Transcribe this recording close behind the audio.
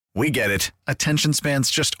We get it. Attention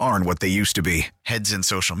spans just aren't what they used to be. Heads in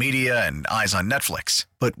social media and eyes on Netflix.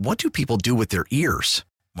 But what do people do with their ears?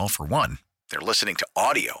 Well, for one, they're listening to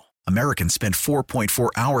audio. Americans spend 4.4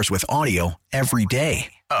 hours with audio every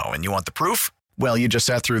day. Oh, and you want the proof? Well, you just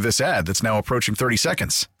sat through this ad that's now approaching 30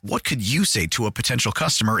 seconds. What could you say to a potential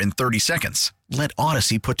customer in 30 seconds? Let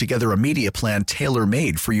Odyssey put together a media plan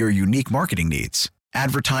tailor-made for your unique marketing needs.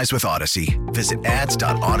 Advertise with Odyssey. Visit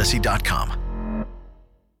ads.odyssey.com.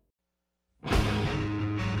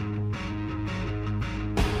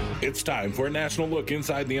 It's time for a national look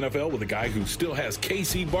inside the NFL with a guy who still has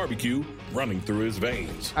KC barbecue running through his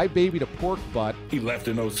veins. I babied a pork butt. He left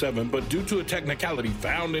in '07, but due to a technicality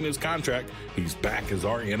found in his contract, he's back as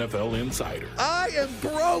our NFL insider. I am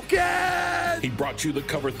broken! He brought you the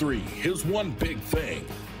Cover 3, his one big thing,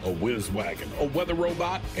 a whiz wagon, a weather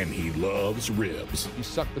robot, and he loves ribs. You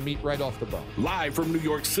suck the meat right off the bone. Live from New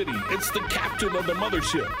York City, it's the captain of the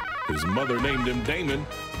mothership. His mother named him Damon,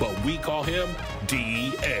 but we call him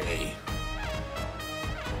D.A.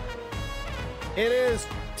 It is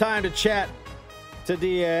time to chat to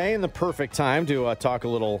D.A. and the perfect time to talk a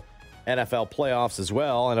little NFL playoffs as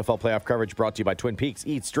well. NFL playoff coverage brought to you by Twin Peaks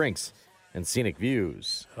Eats, Drinks, and Scenic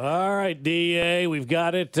Views. All right, DA, we've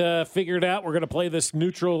got it figured out. We're going to play this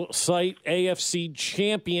neutral site AFC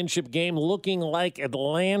Championship game, looking like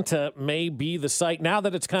Atlanta may be the site. Now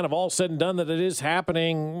that it's kind of all said and done that it is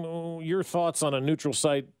happening, your thoughts on a neutral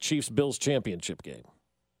site Chiefs-Bills Championship game?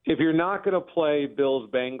 If you're not going to play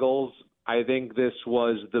Bills-Bengals, I think this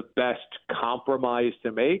was the best compromise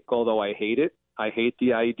to make, although I hate it. I hate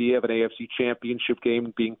the idea of an AFC Championship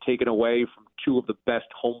game being taken away from two of the best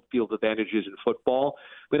home field advantages in football.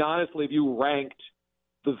 But honestly, if you ranked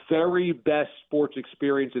the very best sports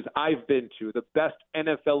experiences I've been to, the best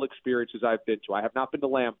NFL experiences I've been to, I have not been to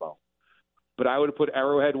Lambeau, but I would have put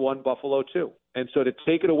Arrowhead 1, Buffalo 2. And so to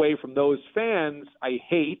take it away from those fans, I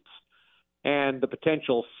hate. And the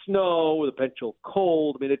potential snow, the potential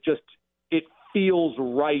cold, I mean, it feels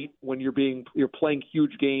right when you're playing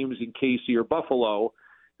huge games in KC or Buffalo.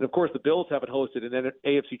 And of course, the Bills haven't hosted an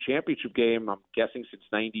AFC Championship game, I'm guessing, since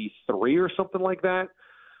 '93 or something like that.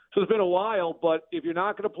 So it's been a while. But if you're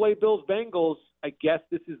not going to play Bills Bengals, I guess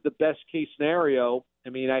this is the best case scenario.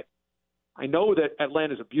 I mean, I know that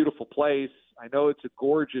Atlanta's a beautiful place. I know it's a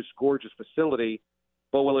gorgeous, gorgeous facility.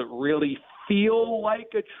 But will it really feel like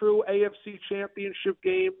a true AFC Championship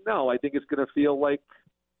game? No, I think it's going to feel like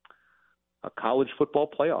a college football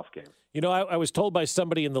playoff game. You know, I was told by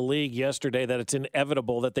somebody in the league yesterday that it's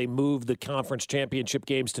inevitable that they move the conference championship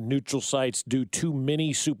games to neutral sites, do 2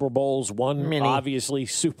 mini Super Bowls, one obviously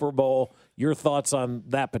Super Bowl. Your thoughts on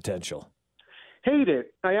that potential? Hate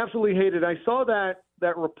it. I absolutely hate it. I saw that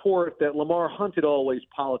report that Lamar Hunt had always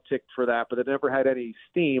politicked for that, but it never had any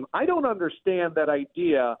steam. I don't understand that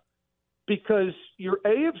idea because your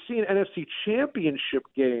AFC and NFC championship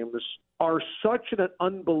games are such an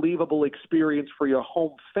unbelievable experience for your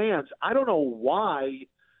home fans. I don't know why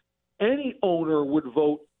any owner would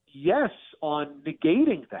vote yes on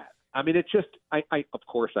negating that. I mean, it just, I of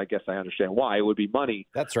course, I guess I understand why. It would be money.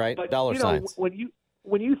 That's right. But, dollar signs.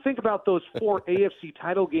 When you think about those 4 AFC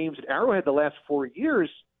title games at Arrowhead the last 4 years,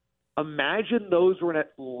 imagine those were in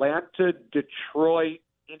Atlanta, Detroit,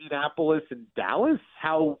 Indianapolis, and Dallas.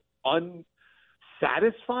 How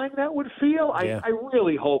unsatisfying that would feel. Yeah. I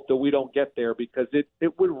really hope that we don't get there because it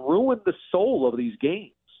would ruin the soul of these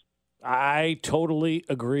games. I totally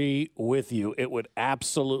agree with you. It would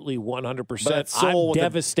absolutely 100%. I'm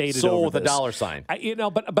devastated soul over with this. a dollar sign.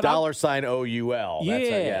 But dollar sign OUL.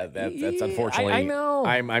 That's unfortunately. I know.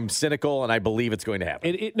 I'm cynical, and I believe it's going to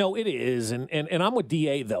happen. It is, and I'm with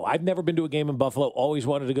DA though. I've never been to a game in Buffalo. Always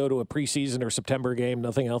wanted to go to a preseason or September game.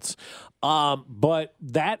 Nothing else. But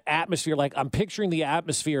that atmosphere, like I'm picturing the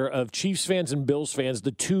atmosphere of Chiefs fans and Bills fans,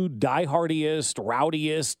 the two diehardiest,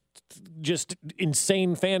 rowdiest, just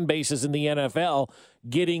insane fan bases in the NFL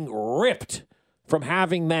getting ripped from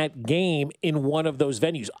having that game in one of those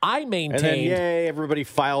venues. I maintained, and then, yay, everybody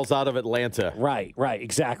files out of Atlanta. Right,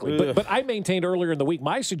 exactly. But I maintained earlier in the week,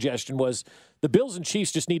 my suggestion was the Bills and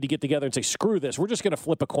Chiefs just need to get together and say, screw this, we're just going to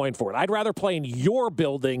flip a coin for it. I'd rather play in your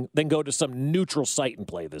building than go to some neutral site and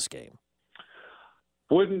play this game.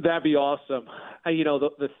 Wouldn't that be awesome?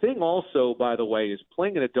 The thing also, by the way, is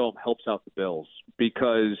playing in a dome helps out the Bills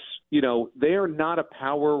because, they are not a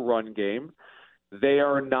power run game. They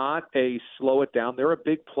are not a slow it down. They're a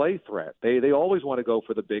big play threat. They always want to go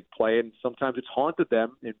for the big play, and sometimes it's haunted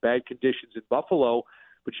them in bad conditions in Buffalo.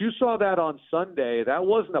 But you saw that on Sunday. That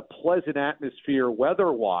wasn't a pleasant atmosphere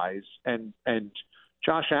weather-wise, and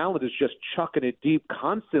Josh Allen is just chucking it deep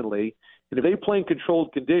constantly. And if they play in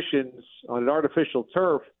controlled conditions on an artificial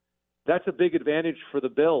turf, that's a big advantage for the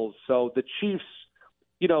Bills. So the Chiefs,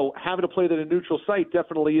 having to play that in a neutral site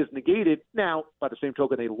definitely is negated. Now, by the same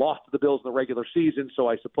token, they lost to the Bills in the regular season, so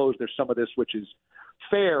I suppose there's some of this which is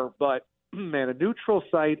fair. But, man, a neutral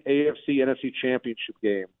site AFC, NFC championship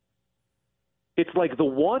game, it's like the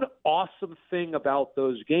one awesome thing about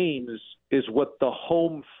those games is what the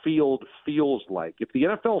home field feels like. If the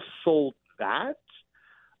NFL sold that,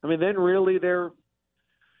 then really there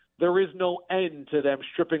is no end to them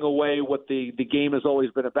stripping away what the game has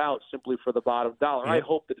always been about simply for the bottom dollar. Yeah. I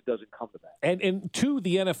hope that it doesn't come to that. And two,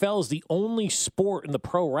 the NFL is the only sport in the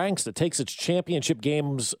pro ranks that takes its championship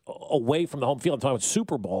games away from the home field. I'm talking about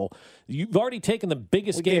Super Bowl. You've already taken the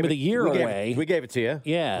biggest game of the year away. We gave it to you.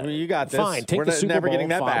 Yeah. You got this. Fine. Take the Super Bowl. We're never getting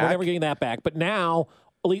that back. We're never getting that back. But now,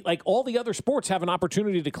 like all the other sports have an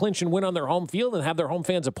opportunity to clinch and win on their home field and have their home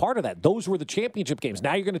fans a part of that. Those were the championship games.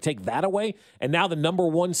 Now you're going to take that away, and now the number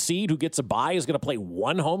one seed who gets a bye is going to play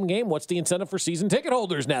one home game. What's the incentive for season ticket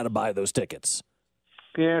holders now to buy those tickets?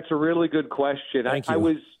 Yeah, it's a really good question. Thank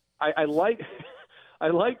you. I liked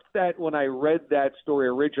that when I read that story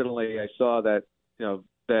originally. I saw that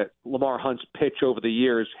that Lamar Hunt's pitch over the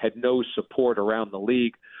years had no support around the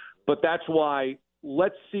league, but that's why.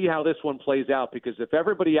 Let's see how this one plays out, because if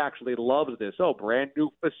everybody actually loves this, brand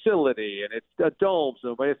new facility and it's a dome, so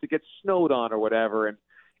nobody has to get snowed on or whatever, and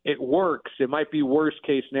it works, it might be worst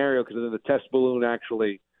case scenario because the test balloon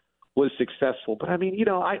actually was successful. But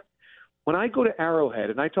when I go to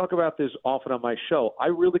Arrowhead, and I talk about this often on my show, I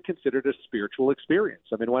really consider it a spiritual experience.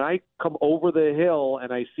 When I come over the hill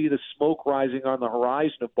and I see the smoke rising on the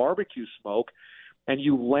horizon of barbecue smoke, and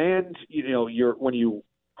you land, when you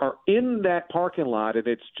are in that parking lot and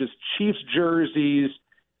it's just Chiefs jerseys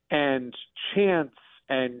and chants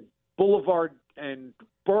and Boulevard and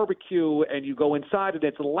barbecue, and you go inside and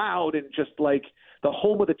it's loud and just like the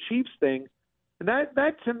home of the Chiefs thing. And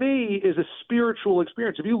that to me is a spiritual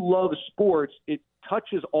experience. If you love sports, it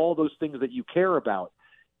touches all those things that you care about.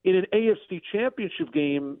 In an AFC championship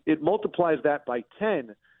game, it multiplies that by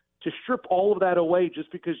 10. To strip all of that away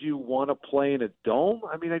just because you want to play in a dome,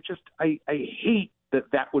 I hate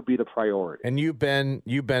that would be the priority. And you've been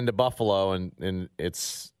to Buffalo, and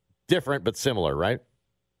it's different but similar, right?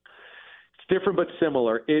 It's different but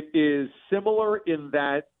similar. It is similar in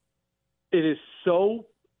that it is so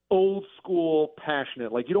old school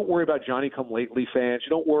passionate. Like, you don't worry about Johnny-come-lately fans. You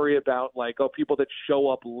don't worry about people that show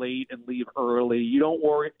up late and leave early. You don't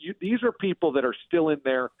worry. These are people that are still in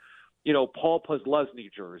their Paul Posluszny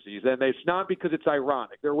jerseys, and it's not because it's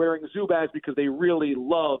ironic. They're wearing Zubaz because they really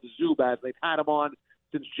love Zubaz. They've had him on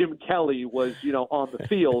since Jim Kelly was, on the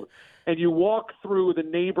field. And you walk through the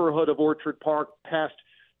neighborhood of Orchard Park past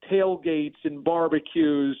tailgates and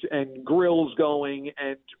barbecues and grills going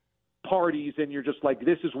and parties, and you're just like,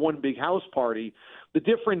 this is one big house party. The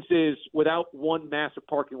difference is, without one massive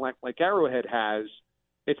parking lot like Arrowhead has,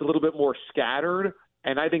 it's a little bit more scattered,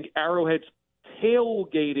 and I think Arrowhead's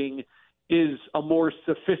tailgating is a more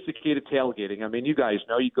sophisticated tailgating. You guys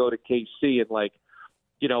know, you go to KC and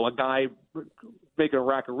a guy making a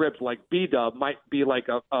rack of ribs like B-Dub might be like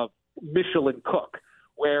a Michelin cook.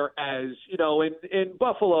 Whereas, in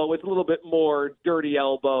Buffalo, it's a little bit more dirty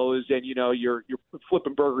elbows and, you're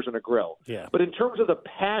flipping burgers on a grill. Yeah. But in terms of the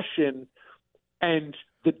passion and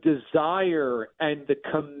the desire and the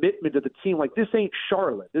commitment of the team, this ain't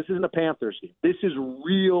Charlotte. This isn't a Panthers game. This is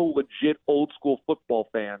real, legit, old-school football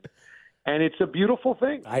fans. And it's a beautiful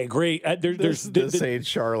thing. I agree. This ain't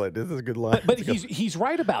Charlotte. This is a good line. But he's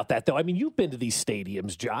right about that, though. You've been to these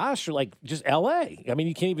stadiums, Josh, or just L.A.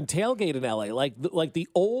 You can't even tailgate in L.A. Like the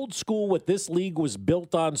old school, what this league was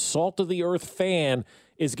built on, salt-of-the-earth fan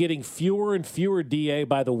is getting fewer and fewer, DA,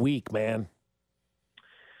 by the week, man.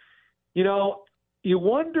 You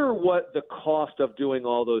wonder what the cost of doing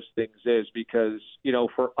all those things is because,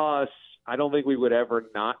 for us, I don't think we would ever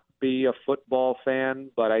not be a football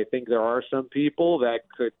fan, but I think there are some people that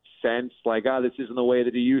could sense this isn't the way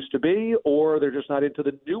that it used to be, or they're just not into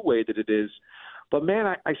the new way that it is. But, man,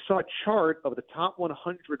 I saw a chart of the top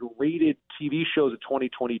 100 rated TV shows of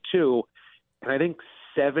 2022, and I think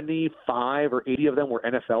 75 or 80 of them were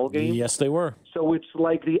NFL games. Yes, they were. So it's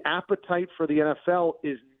like the appetite for the NFL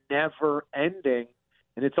is never ending.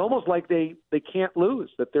 And it's almost like they can't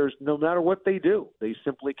lose, that there's no matter what they do, they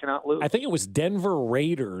simply cannot lose. I think it was Denver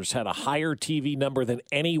Raiders had a higher TV number than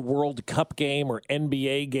any World Cup game or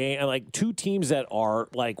NBA game. And two teams that are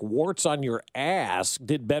warts on your ass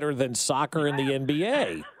did better than soccer in the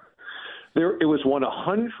NBA. It was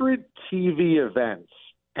 100 TV events.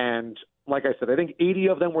 And like I said, I think 80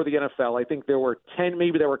 of them were the NFL. I think there were 10,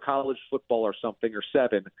 maybe there were college football or something, or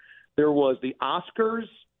 7. There was the Oscars,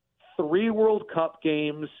 3 World Cup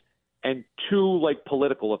games, and 2 like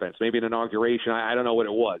political events, maybe an inauguration. I don't know what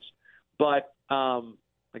it was, but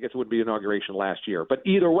I guess it would be inauguration last year. But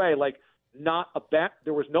either way, like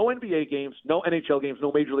there was no NBA games, no NHL games,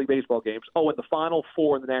 no Major League Baseball games. Oh, and the Final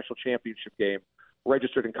Four in the national championship game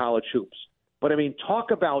registered in college hoops. But, I mean,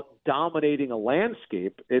 talk about dominating a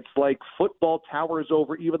landscape. It's like football towers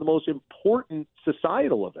over even the most important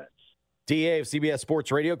societal events. DA of CBS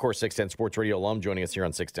Sports Radio, of course, 610 Sports Radio alum, joining us here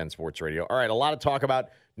on 610 Sports Radio. All right, a lot of talk about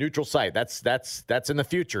neutral site. That's in the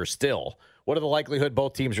future still. What are the likelihood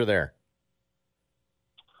both teams are there?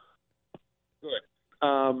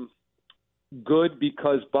 Good. Good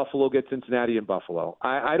because Buffalo gets Cincinnati and Buffalo.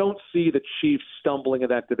 I don't see the Chiefs stumbling in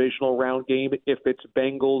that divisional round game if it's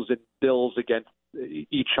Bengals and Bills against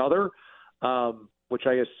each other, which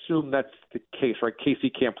I assume that's the case, right? Casey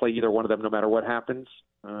can't play either one of them no matter what happens.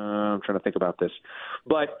 I'm trying to think about this.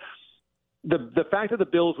 But the fact that the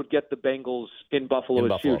Bills would get the Bengals in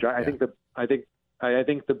Buffalo is huge. I think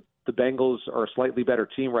the Bengals are a slightly better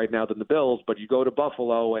team right now than the Bills, but you go to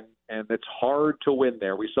Buffalo and it's hard to win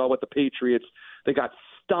there. We saw what the Patriots, they got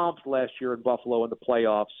stomped last year in Buffalo in the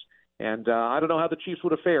playoffs. And I don't know how the Chiefs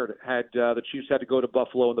would have fared had the Chiefs had to go to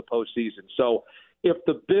Buffalo in the postseason. So if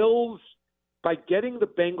the Bills, by getting the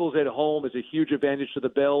Bengals at home is a huge advantage to the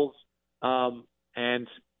Bills. And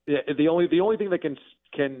the only thing that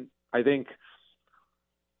can I think,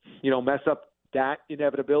 mess up that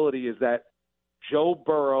inevitability is that Joe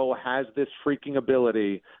Burrow has this freaking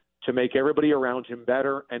ability to make everybody around him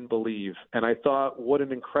better and believe. And I thought, what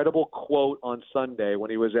an incredible quote on Sunday when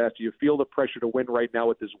he was asked, do you feel the pressure to win right now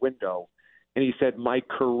with this window? And he said, my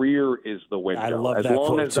career is the window. I love as that long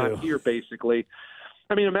quote as too. I'm here, basically.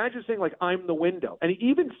 I mean, imagine saying, like, I'm the window. And he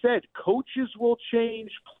even said, coaches will change,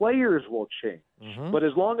 players will change. Mm-hmm. But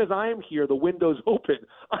as long as I'm here, the window's open.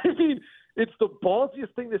 I mean, it's the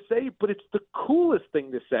ballsiest thing to say, but it's the coolest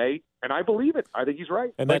thing to say, and I believe it. I think he's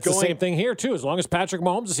right. And that's the same thing here, too. As long as Patrick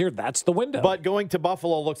Mahomes is here, that's the window. But going to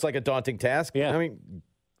Buffalo looks like a daunting task. Yeah. I mean,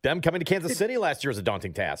 them coming to Kansas City last year was a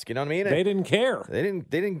daunting task. You know what I mean? They didn't care. They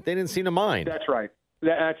didn't seem to mind. That's right.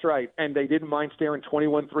 That's right. And they didn't mind staring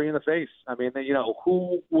 21-3 in the face. I mean,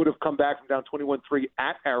 who would have come back from down 21-3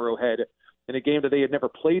 at Arrowhead in a game that they had never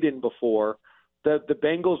played in before? The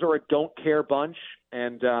Bengals are a don't-care bunch,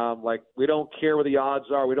 and, we don't care what the odds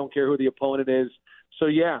are. We don't care who the opponent is. So,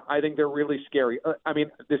 yeah, I think they're really scary. I mean,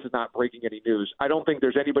 this is not breaking any news. I don't think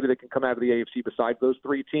there's anybody that can come out of the AFC besides those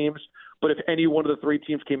 3 teams. But if any one of the 3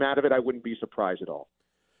 teams came out of it, I wouldn't be surprised at all.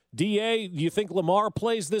 DA, do you think Lamar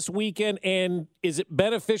plays this weekend, and is it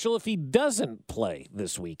beneficial if he doesn't play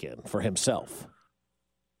this weekend for himself?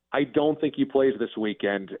 I don't think he plays this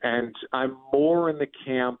weekend, and I'm more in the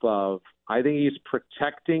camp of I think he's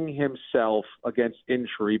protecting himself against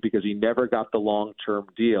injury because he never got the long-term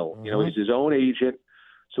deal. Mm-hmm. He's his own agent,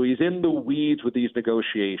 so he's in the weeds with these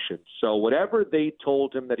negotiations. So whatever they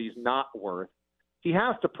told him that he's not worth, he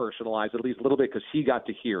has to personalize at least a little bit because he got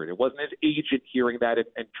to hear it. It wasn't his agent hearing that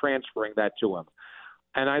and transferring that to him.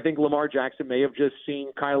 And I think Lamar Jackson may have just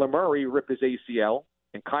seen Kyler Murray rip his ACL,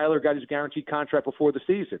 and Kyler got his guaranteed contract before the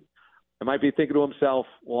season. He might be thinking to himself,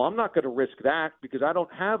 well, I'm not going to risk that because I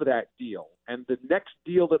don't have that deal. And the next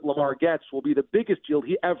deal that Lamar gets will be the biggest deal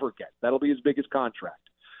he ever gets. That'll be his biggest contract.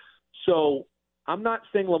 So I'm not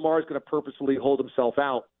saying Lamar is going to purposefully hold himself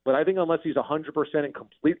out, but I think unless he's 100% and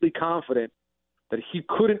completely confident that he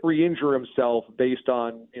couldn't re-injure himself based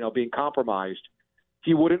on, being compromised,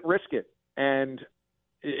 he wouldn't risk it. And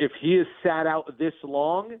if he is sat out this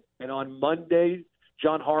long and on Monday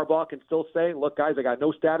John Harbaugh can still say, look, guys, I got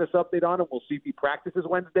no status update on him. We'll see if he practices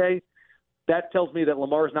Wednesday. That tells me that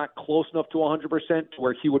Lamar is not close enough to 100% to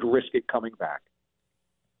where he would risk it coming back.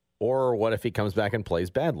 Or what if he comes back and plays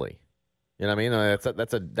badly? You know what I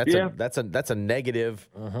mean? That's a negative,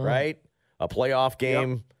 right? A playoff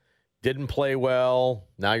game, didn't play well.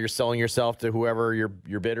 Now you're selling yourself to whoever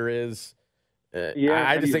your bidder is.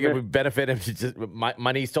 I just think it would benefit him.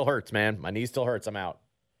 My knee still hurts, man. My knee still hurts. I'm out.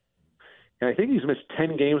 And I think he's missed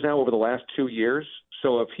 10 games now over the last 2 years.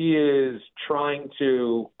 So if he is trying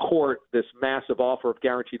to court this massive offer of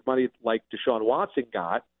guaranteed money like Deshaun Watson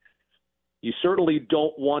got, you certainly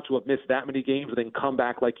don't want to have missed that many games and then come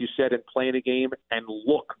back, like you said, and play in a game and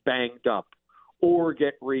look banged up or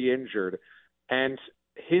get re-injured. And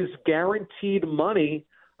his guaranteed money,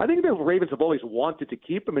 I think the Ravens have always wanted to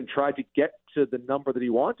keep him and tried to get to the number that he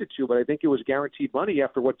wanted to, but I think it was guaranteed money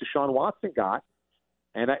after what Deshaun Watson got.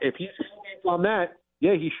 And if he's on that,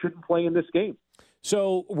 he shouldn't play in this game.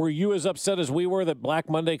 So were you as upset as we were that Black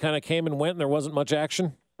Monday kind of came and went and there wasn't much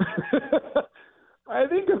action? I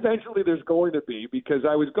think eventually there's going to be, because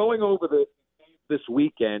I was going over this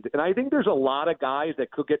weekend, and I think there's a lot of guys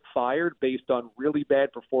that could get fired based on really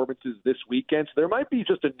bad performances this weekend. So there might be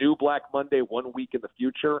just a new Black Monday 1 week in the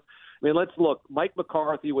future. I mean, let's look. Mike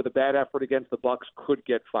McCarthy with a bad effort against the Bucs could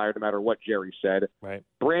get fired no matter what Jerry said. Right.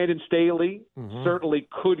 Brandon Staley certainly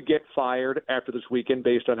could get fired after this weekend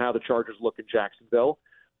based on how the Chargers look in Jacksonville.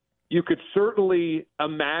 You could certainly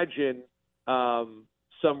imagine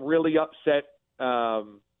some really upset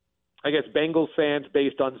Bengals fans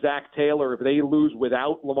based on Zach Taylor. If they lose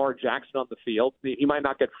without Lamar Jackson on the field, he might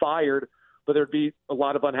not get fired, but there'd be a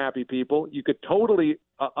lot of unhappy people. You could totally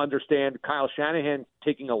understand Kyle Shanahan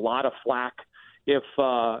taking a lot of flack if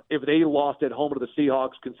they lost at home to the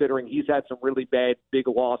Seahawks, considering he's had some really bad big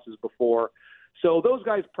losses before. So those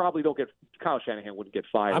guys probably don't get – Kyle Shanahan wouldn't get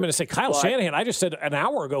fired. I'm going to say Kyle Shanahan. I just said an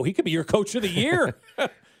hour ago he could be your coach of the year.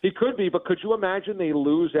 He could be, but could you imagine they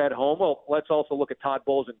lose at home? Well, let's also look at Todd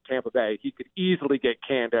Bowles in Tampa Bay. He could easily get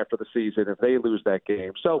canned after the season if they lose that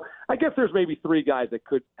game. So I guess there's maybe three guys that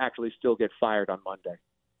could actually still get fired on Monday.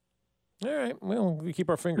 All right. Well, we keep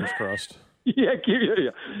our fingers crossed. Yeah.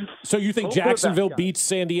 So you think Jacksonville beats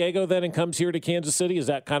San Diego then and comes here to Kansas City? Is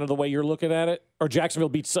that kind of the way you're looking at it? Or Jacksonville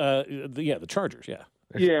beats the Chargers, yeah.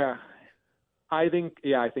 Yeah. I think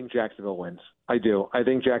Jacksonville wins. I do. I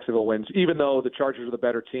think Jacksonville wins, even though the Chargers are the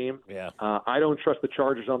better team. Yeah. I don't trust the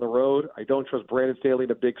Chargers on the road. I don't trust Brandon Staley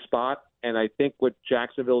in a big spot. And I think what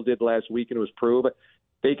Jacksonville did last weekend was prove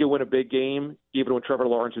they can win a big game even when Trevor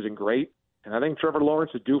Lawrence isn't great. And I think Trevor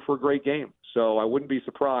Lawrence is due for a great game. So I wouldn't be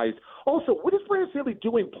surprised. Also, what is Brandon Staley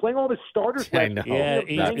doing, playing all his starters? I know.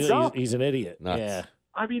 Yeah, he's an idiot. Nuts. Yeah.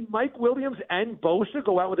 I mean, Mike Williams and Bosa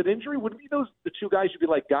go out with an injury. Wouldn't be the two guys you'd be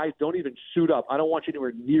like, guys, don't even suit up. I don't want you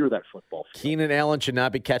anywhere near that football field. Keenan Allen should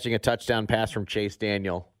not be catching a touchdown pass from Chase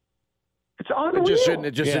Daniel. It's unreal. It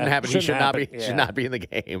just shouldn't happen. He should not be in the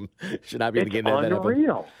game. Should not be in the game. It's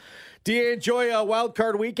unreal. DA, enjoy a wild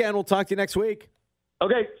card weekend. We'll talk to you next week.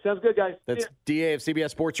 Okay, sounds good, guys. That's DA of CBS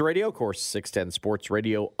Sports Radio, of course, 610 Sports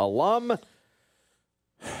Radio alum.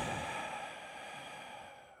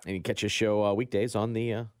 And you can catch his show weekdays on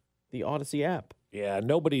the Odyssey app. Yeah,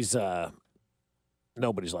 nobody's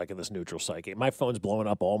liking this neutral site game. My phone's blowing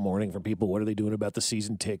up all morning from people. What are they doing about the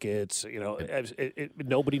season tickets? You know,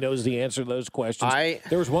 nobody knows the answer to those questions.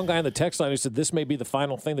 There was one guy on the text line who said this may be the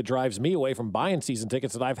final thing that drives me away from buying season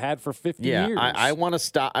tickets that I've had for 50 years. I want to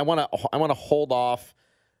stop. I want to hold off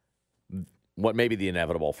what may be the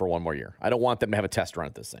inevitable for one more year. I don't want them to have a test run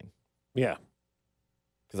at this thing. Yeah,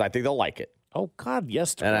 because I think they'll like it. Oh God,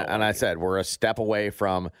 yes. And I said we're a step away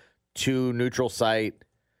from 2 neutral site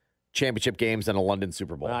championship games and a London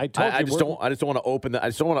Super Bowl. I just don't want to open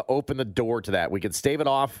the door to that. We can stave it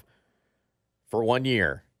off for 1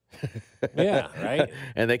 year. Yeah, right.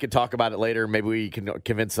 And they can talk about it later. Maybe we can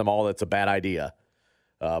convince them all that's a bad idea.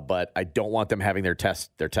 But I don't want them having their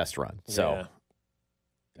test run. So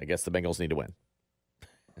I guess the Bengals need to win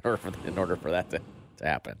in order for that to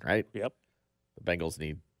happen, right? Yep. The Bengals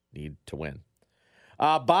need to win.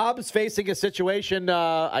 Bob's facing a situation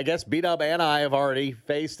I guess B-Dub and I have already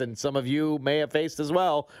faced, and some of you may have faced as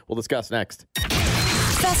well. We'll discuss next.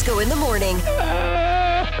 Fesco in the morning.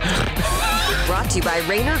 Brought to you by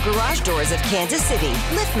Rainer Garage Doors of Kansas City.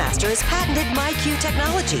 LiftMaster has patented MyQ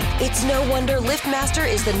technology. It's no wonder LiftMaster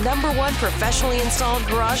is the #1 professionally installed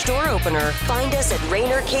garage door opener. Find us at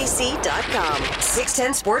RainerKC.com.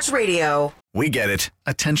 610 Sports Radio. We get it.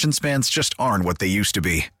 Attention spans just aren't what they used to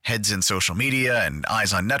be. Heads in social media and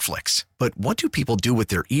eyes on Netflix. But what do people do with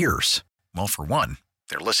their ears? Well, for one,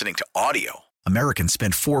 they're listening to audio. Americans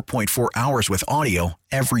spend 4.4 hours with audio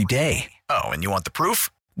every day. Oh, and you want the proof?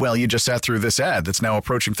 Well, you just sat through this ad that's now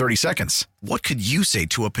approaching 30 seconds. What could you say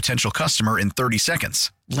to a potential customer in 30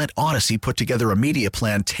 seconds? Let Odyssey put together a media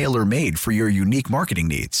plan tailor-made for your unique marketing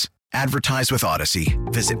needs. Advertise with Odyssey.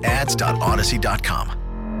 Visit ads.odyssey.com.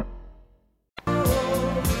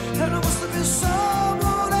 And I must have been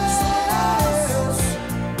someone else,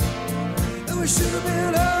 and we should have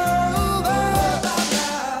been over by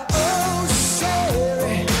now. Oh,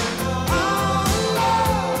 Sherry, our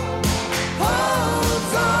love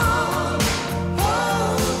holds on.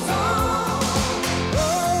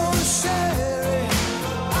 Oh, Sherry,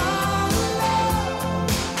 our love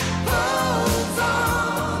holds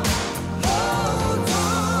on. I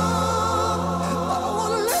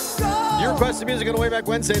wanna let go. Your requested music on the way back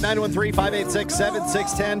Wednesday,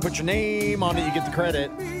 913-586-7610. Put your name on it, you get the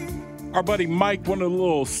credit. Our buddy Mike wanted a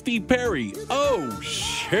little Steve Perry. Oh,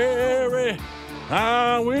 Sherry,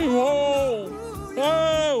 how we won't.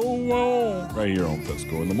 Right here on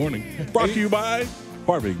Fesco in the Morning. Brought to you by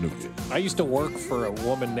Harvick Nuclear. I used to work for a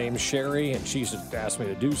woman named Sherry, and she used to ask me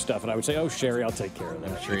to do stuff, and I would say, "Oh, Sherry, I'll take care of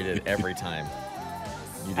that." I'm sure you did every time.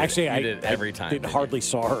 Actually, You I did it every time, Didn't didn't hardly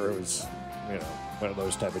saw her. It was, one of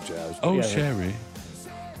those type of jobs. But Oh, yeah, Sherry.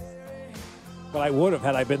 But I would have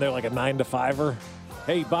had I been there like a 9 to 5er.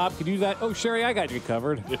 Hey, Bob, can you do that? Oh, Sherry, I got you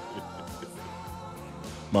covered.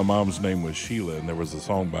 My mom's name was Sheila, and there was a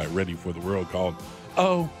song by Ready for the World called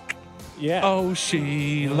 "Oh, Yeah. Oh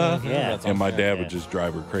Sheila." Yeah. And my dad would just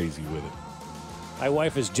drive her crazy with it. My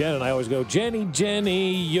wife is Jen, and I always go, Jenny,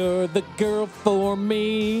 Jenny, you're the girl for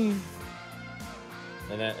me.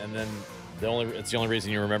 And then it's the only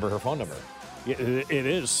reason you remember her phone number. Yeah, it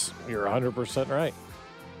is. You're 100% right.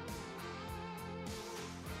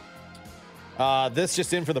 This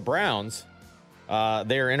just in for the Browns.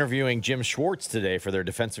 They are interviewing Jim Schwartz today for their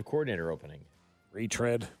defensive coordinator opening.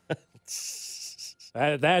 Retread.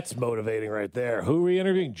 That's motivating right there. Who are we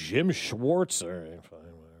interviewing? Jim Schwartz. All right, fine,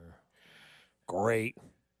 whatever. Great.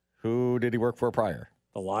 Who did he work for prior?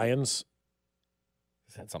 The Lions.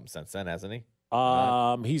 He's had something since then, hasn't he?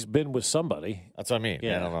 He's been with somebody. That's what I mean.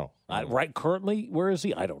 Yeah. I don't know. Right, currently, where is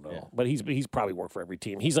he? I don't know. Yeah. But he's probably worked for every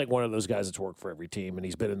team. He's like one of those guys that's worked for every team, and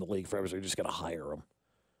he's been in the league forever, so you're just going to hire him.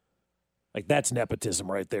 Like, that's nepotism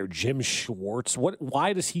right there. Jim Schwartz.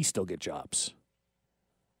 Why does he still get jobs?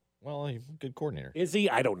 Well, he's a good coordinator. Is he?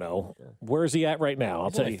 I don't know. Where is he at right now? I'll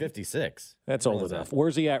He's tell only you. 56. That's I old realize enough. that.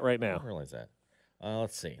 Where's he at right I now? didn't realize that.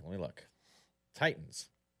 Let's see. Let me look. Titans.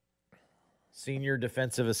 Senior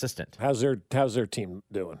defensive assistant. How's their team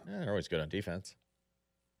doing? They're always good on defense.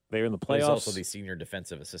 They're in the But playoffs. he's also the senior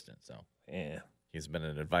defensive assistant, so Yeah. he's been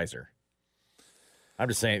an advisor. I'm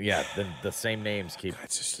just saying, yeah, the same names keep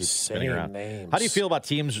spinning same around. names. How do you feel about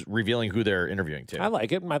teams revealing who they're interviewing to? I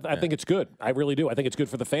like it. I think it's good. I really do. I think it's good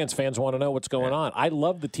for the fans. Fans want to know what's going on. I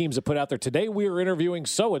love the teams that put out there. Today we were interviewing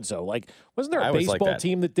so-and-so. Like, wasn't there I a always like baseball that.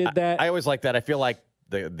 team that did that? I always like that. I feel like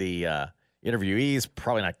the interviewee's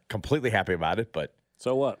probably not completely happy about it, but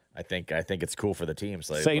so what? I think it's cool for the teams.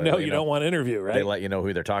 Say no, you don't want to interview, right? They let you know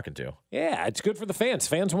who they're talking to. Yeah, it's good for the fans.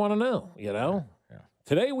 Fans want to know, Yeah.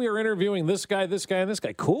 Today we are interviewing this guy, this guy, and this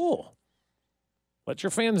guy. Cool. Let your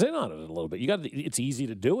fans in on it a little bit. It's easy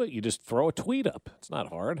to do it. You just throw a tweet up. It's not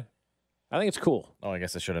hard. I think it's cool. Oh, I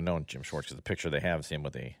guess I should have known Jim Schwartz because the picture they have is him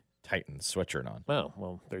with a Titans sweatshirt on. Oh,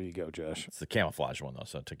 well, there you go, Josh. It's the camouflage one though,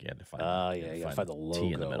 so it took you had to find. You gotta find the logo.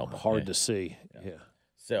 T in the middle, but hard yeah. to see. Yeah.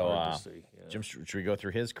 So, Hard to see, yeah. Jim, should we go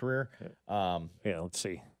through his career? Let's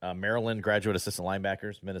see. Maryland graduate assistant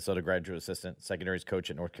linebackers, Minnesota graduate assistant, secondaries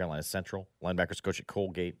coach at North Carolina Central, linebackers coach at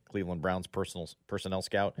Colgate, Cleveland Browns personnel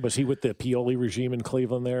scout, Was he with the Pioli regime in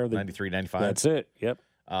Cleveland there? 93, 95. That's it. Yep.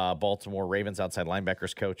 Baltimore Ravens outside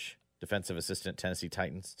linebackers coach, defensive assistant, Tennessee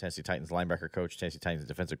Titans linebacker coach, Tennessee Titans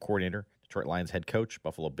defensive coordinator, Detroit Lions head coach,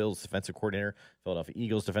 Buffalo Bills defensive coordinator, Philadelphia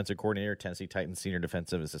Eagles defensive coordinator, Tennessee Titans senior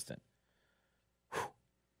defensive assistant.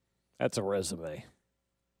 That's a resume.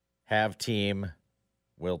 Have team,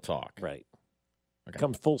 will talk. Right. Okay.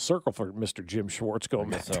 Come full circle for Mr. Jim Schwartz going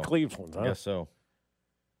back to Cleveland, huh? I guess so.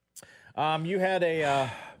 You had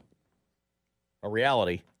a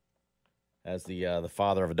reality as the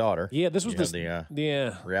father of a daughter. Yeah, this was the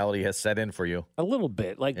yeah, reality has set in for you. a little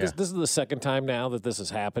bit. Like Yeah. this is the second time now that this has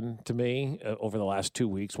happened to me over the last 2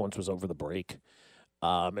 weeks. Once was over the break.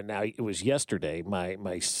 And now it was yesterday.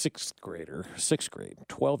 My sixth grade,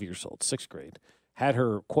 12 years old, sixth grade, had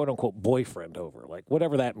her quote unquote boyfriend over, like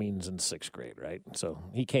whatever that means in sixth grade, right? So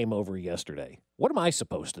he came over yesterday. What am I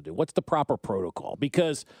supposed to do? What's the proper protocol?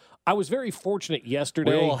 Because I was very fortunate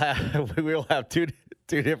yesterday. We will have two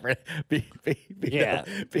different. Yeah.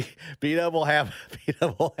 B-Dub will have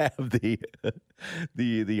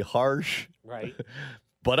the harsh, Right.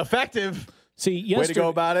 but effective. See, Way to yesterday, go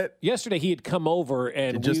about it. Yesterday he had come over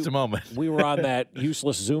and In just a moment. we were on that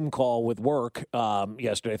useless Zoom call with work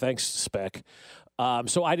yesterday. Thanks, Spec.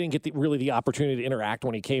 So I didn't get really the opportunity to interact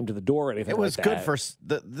when he came to the door or anything. It was like good that. for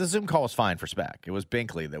the Zoom call was fine for Spec. It was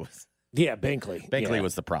Binkley that was Binkley. Binkley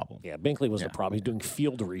was the problem. Yeah, Binkley was the problem. He's doing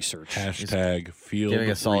field research. Hashtag field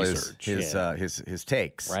Giving us all research. his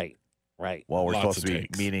takes. Right. While we're Lots supposed to of be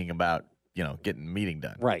takes. meeting about getting the meeting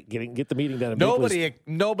done. Right. Get the meeting done. And Binkley's-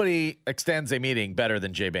 Nobody extends a meeting better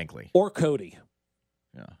than Jay Binkley. or Cody.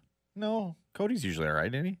 Yeah. No, Cody's usually all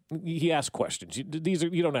right, isn't he? He asks questions. You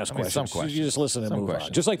don't ask I mean, some questions. You just listen and Some move on.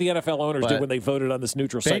 questions. Just like the NFL owners did But when they voted on this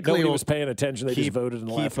neutral site. Binkley Nobody will was paying attention. They just voted and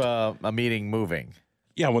left. Keep a meeting moving.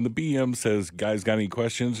 Yeah, when the BM says, "Guys, got any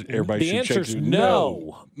questions?" Everybody The should check. answer's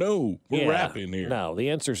no. No, we're Yeah. rapping here. No, the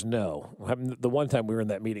answer's no. The one time we were in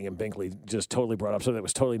that meeting and Binkley just totally brought up something that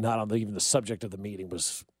was totally not on even the subject of the meeting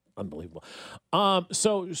was unbelievable.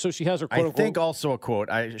 So she has her quote. I think also a quote.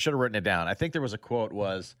 I should have written it down. I think there was a quote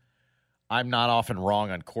was, "I'm not often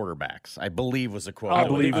wrong on quarterbacks." I believe was a quote. I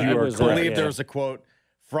believe you are was, correct. I believe yeah. there was a quote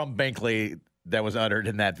from Binkley that was uttered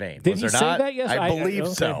in that vein. Did was he there say not? that? Yes, I believe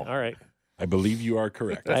okay. so. All right. I believe you are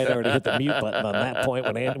correct. I had already hit the mute button on that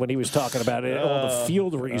point when he was talking about it, all the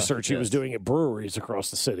field research he was doing at breweries across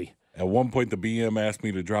the city. At one point, the BM asked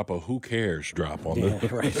me to drop a "Who cares" drop on the.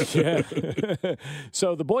 Right. Yeah.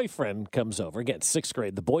 So the boyfriend comes over again, 6th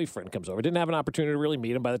grade. The boyfriend comes over. Didn't have an opportunity to really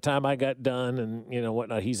meet him. By the time I got done and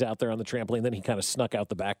whatnot, he's out there on the trampoline. Then he kind of snuck out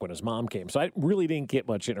the back when his mom came. So I really didn't get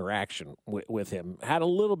much interaction with him. Had a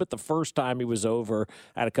little bit the first time he was over.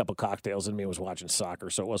 Had a couple cocktails in me. Was watching soccer,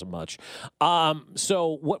 so it wasn't much.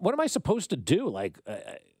 So what am I supposed to do? Like.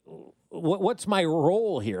 What's my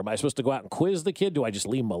role here? Am I supposed to go out and quiz the kid? Do I just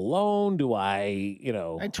leave him alone? Do I,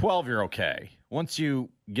 At 12, you're okay. Once you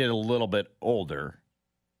get a little bit older,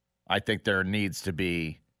 I think there needs to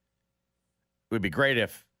be. It would be great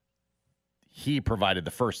if he provided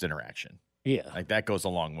the first interaction. Yeah. Like that goes a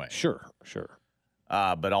long way. Sure.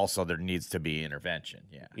 But also there needs to be intervention.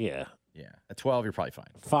 Yeah. At 12, you're probably fine.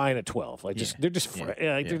 Fine at 12. Like they're just Yeah.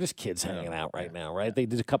 they're just kids hanging out right now, right? They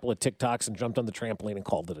did a couple of TikToks and jumped on the trampoline and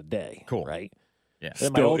called it a day. Cool. Right? Yeah.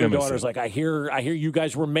 Then my Still older innocent. daughter's like, I hear you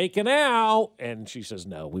guys were making out, and she says,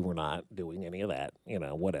 no, we were not doing any of that.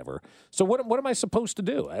 Whatever. So what am I supposed to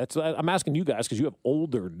do? I'm asking you guys because you have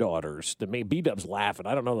older daughters. That may B-Dub's laughing.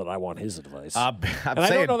 I don't know that I want his advice, I'm and I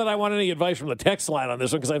saying, don't know that I want any advice from the text line on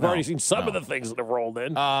this one because I've already seen some of the things that have rolled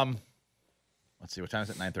in. Let's see. What time is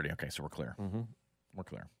it? 9:30. Okay, so we're clear. Mm-hmm. We're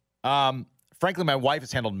clear. Frankly, my wife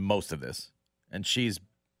has handled most of this, and she's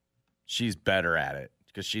better at it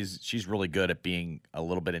because she's really good at being a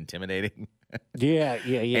little bit intimidating. Yeah.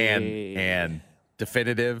 And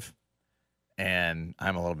definitive, and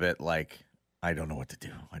I'm a little bit like I don't know what to do.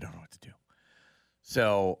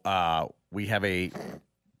 So we have a.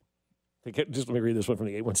 Just let me read this one from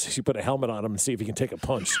the 816. You put a helmet on him and see if he can take a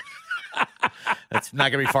punch. That's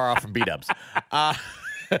not going to be far off from B-Dubs.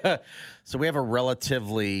 So we have a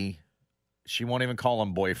relatively, she won't even call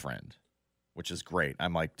him boyfriend, which is great.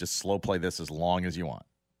 I'm like, just slow play this as long as you want.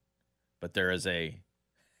 But there is a,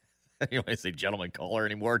 you want to say gentleman caller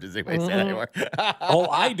anymore? Does anybody say that anymore? Oh,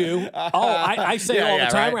 I do. I say all the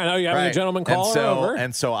time. Right? I know you're having a gentleman caller over.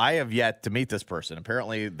 And so I have yet to meet this person.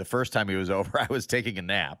 Apparently, the first time he was over, I was taking a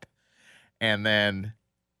nap. And then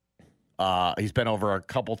he's been over a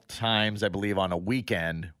couple times, I believe, on a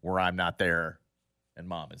weekend where I'm not there and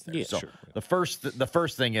mom is there. Yeah, so sure. the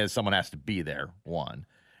first thing is someone has to be there, one.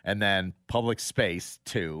 And then public space,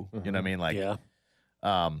 two. You know what I mean? Like,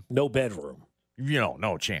 no bedroom.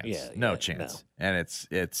 No chance. Yeah, no yeah, chance. No. And it's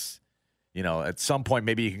at some point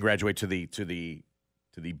maybe you can graduate to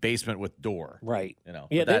the basement with door. Right.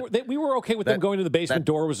 Yeah, we were okay with them going to the basement.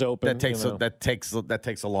 Door was open. That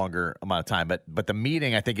takes a longer amount of time. But the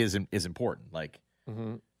meeting I think is important. Like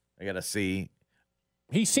I got to see.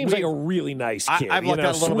 He seems like a really nice kid. I've looked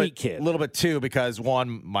at a little bit too because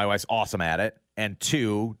one, my wife's awesome at it, and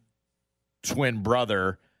two, twin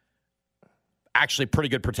brother, actually pretty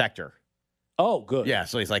good protector. Oh, good. Yeah,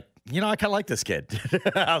 so he's like, I kind of like this kid.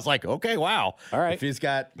 I was like, okay, wow. All right. If he's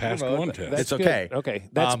got Passed one test. it's okay. Good. Okay,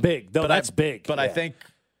 that's big. No, that's big. But I think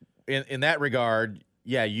in that regard,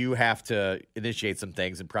 you have to initiate some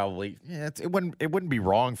things and probably it wouldn't be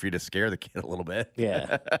wrong for you to scare the kid a little bit.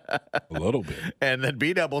 Yeah. A little bit. And then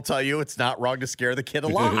B-Dub will tell you it's not wrong to scare the kid a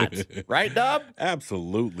lot. Right, Dub?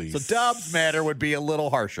 Absolutely. So Dub's matter would be a little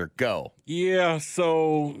harsher. Go. Yeah,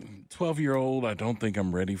 so 12-year-old, I don't think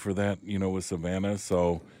I'm ready for that, with Savannah.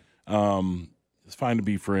 So it's fine to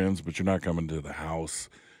be friends, but you're not coming to the house.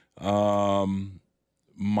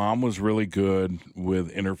 Mom was really good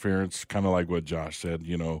with interference, kind of like what Josh said.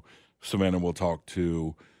 Savannah will talk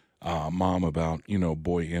to mom about,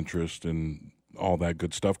 boy interest and all that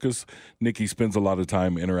good stuff because Nikki spends a lot of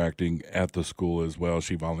time interacting at the school as well.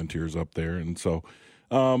 She volunteers up there. And so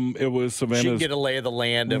it was Savannah's. She can get a lay of the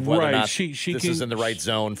land of whether or not she this is in the right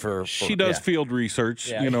zone for she does field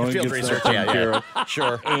research, and field gets research, that taken care of.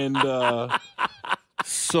 Sure. And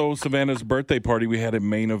so Savannah's birthday party, we had a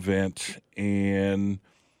main event, and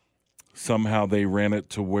somehow they ran it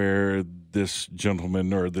to where this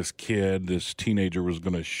gentleman or this kid, this teenager was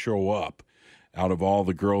going to show up out of all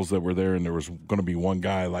the girls that were there, and there was going to be one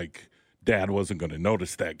guy, like Dad wasn't going to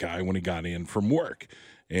notice that guy when he got in from work.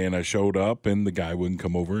 And I showed up, and the guy wouldn't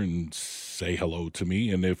come over and say hello to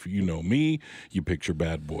me. And if you know me, you picture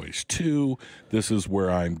Bad Boys 2. This is where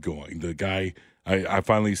I'm going. The guy, I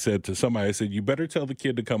finally said to somebody, I said, you better tell the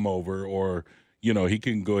kid to come over, or he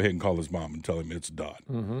can go ahead and call his mom and tell him it's done.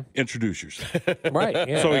 Mm-hmm. Introduce yourself. Right.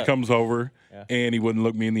 Yeah. So he comes over, and he wouldn't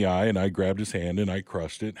look me in the eye, and I grabbed his hand, and I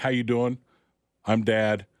crushed it. How you doing? I'm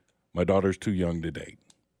Dad. My daughter's too young to date.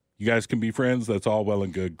 You guys can be friends. That's all well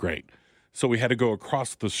and good. Great. So we had to go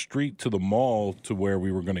across the street to the mall to where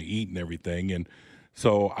we were going to eat and everything. And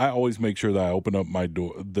so I always make sure that I open up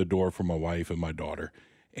the door for my wife and my daughter.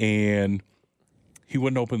 And he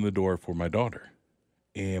wouldn't open the door for my daughter.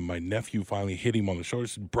 And my nephew finally hit him on the shoulder and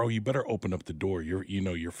said, bro, you better open up the door.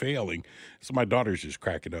 You're failing. So my daughter's just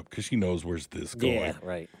cracking up because she knows where's this going. Yeah,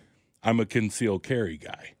 right. I'm a concealed carry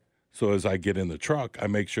guy. So as I get in the truck, I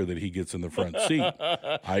make sure that he gets in the front seat.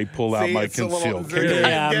 I pull out my concealed carry.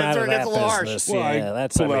 Yeah, I'm out of that a little harsh. business. Well, Yeah, I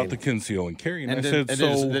pull out the conceal and carry, and I said,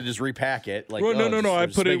 they just repack it. Like, well, no. I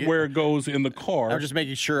put it where it goes in the car. I'm just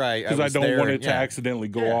making sure because I don't want it to accidentally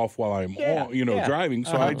go off while I'm driving.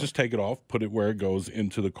 So I just take it off, put it where it goes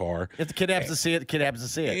into the car. If the kid happens to see it, the kid happens to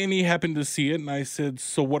see it. And he happened to see it, and I said,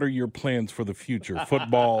 so what are your plans for the future?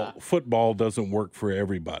 Football doesn't work for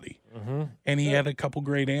everybody. Mm-hmm. And he had a couple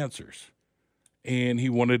great answers. And he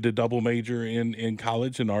wanted to double major in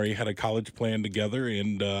college and already had a college plan together.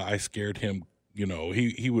 And I scared him.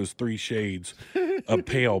 He was 3 shades of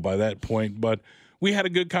pale by that point. But we had a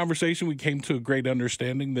good conversation. We came to a great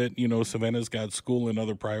understanding that, Savannah's got school and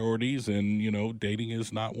other priorities. And, dating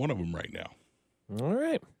is not one of them right now. All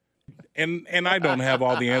right. And I don't have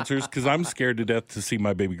all the answers because I'm scared to death to see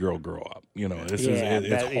my baby girl grow up. It's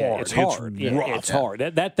hard. It's hard. rough. It's hard.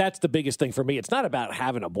 That's the biggest thing for me. It's not about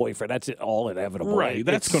having a boyfriend. That's all inevitable. Right.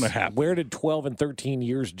 That's going to happen. Where did 12 and 13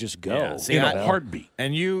 years just go? Yeah, see, in a heartbeat.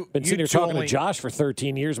 And you've been sitting here talking to Josh for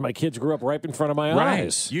 13 years. My kids grew up right in front of my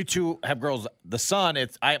eyes. You two have girls. The son,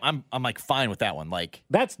 I'm like fine with that one. Like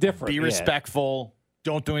that's different. Be respectful.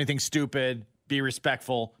 Don't do anything stupid. Be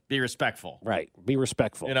respectful. Be respectful. Right. Be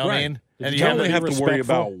respectful. You know what I mean? And you only have to worry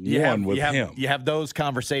about one with him. You have those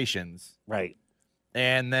conversations. Right.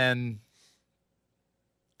 And then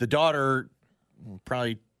the daughter,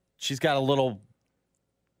 she's got a little,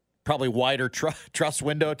 probably wider trust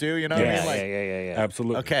window too. You know what I mean? Like, yeah.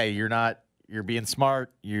 Absolutely. Okay, you're being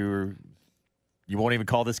smart. You won't even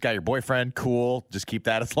call this guy your boyfriend. Cool. Just keep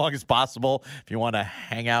that as long as possible. If you want to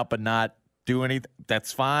hang out but not do anything,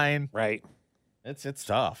 that's fine. Right. It's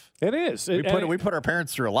tough. It is. We put our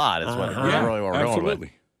parents through a lot. Is really what we're going with.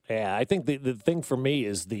 Yeah, I think the thing for me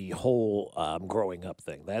is the whole growing up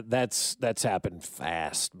thing. That's happened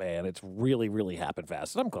fast, man. It's really, really happened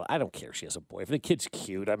fast. And I don't care if she has a boyfriend. The kid's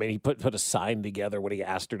cute. I mean, he put a sign together when he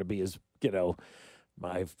asked her to be his,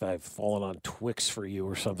 I've fallen on Twix for you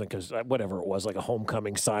or something, because whatever it was, like a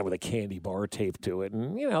homecoming sign with a candy bar taped to it,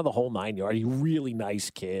 and the whole 9 yards. He's a really nice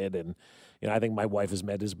kid, and I think my wife has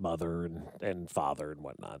met his mother and father and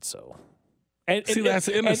whatnot. So, that's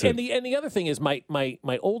innocent. And the other thing is my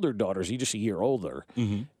older daughter's just a year older,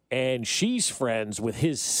 and she's friends with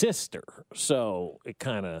his sister, so it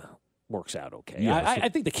kind of works out okay. Yeah, I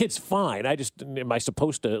think the kid's fine. Am I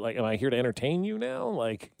supposed to am I here to entertain you now?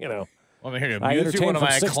 Well, I'm here to I amuse you. What am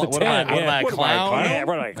I, a clown? Yeah, what am I,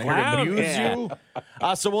 a clown? I'm here to amuse you.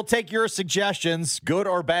 So we'll take your suggestions, good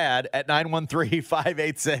or bad, at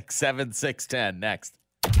 913-586-7610. Next.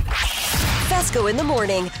 Fesco in the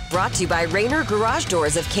Morning, brought to you by Rainer Garage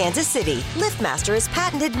Doors of Kansas City. LiftMaster has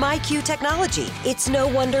patented MyQ technology. It's no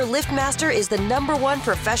wonder LiftMaster is the #1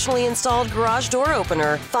 professionally installed garage door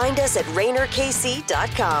opener. Find us at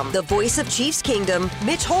RainerKC.com. The voice of Chiefs Kingdom,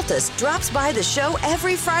 Mitch Holtus, drops by the show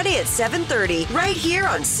every Friday at 7:30, right here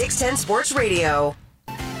on 610 Sports Radio.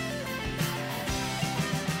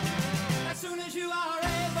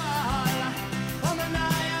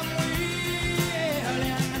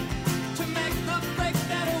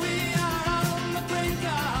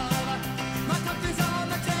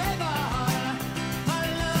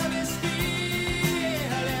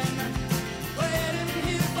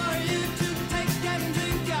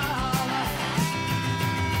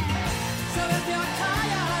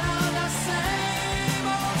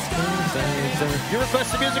 Your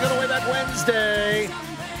requested music on the way back Wednesday.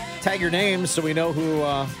 Tag your names so we know who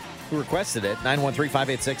requested it.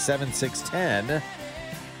 913-586-7610.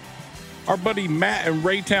 Our buddy Matt in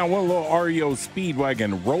Raytown, one little REO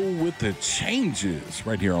Speedwagon, roll with the changes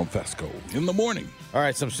right here on Fesco in the morning. All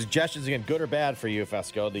right, some suggestions again, good or bad for you,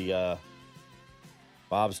 Fesco. The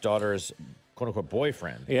Bob's daughter's quote-unquote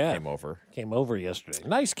boyfriend came over yesterday.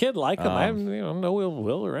 Nice kid, like him. I have no ill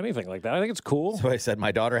will or anything like that. I think it's cool. So I said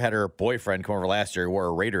my daughter had her boyfriend come over last year who wore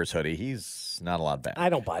a Raiders hoodie. He's not a lot bad. I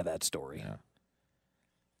don't buy that story. Yeah.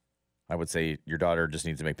 I would say your daughter just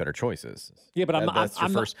needs to make better choices. Yeah, but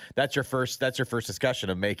that's your first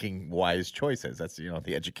discussion of making wise choices. That's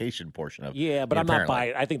the education portion of. Yeah, but I'm not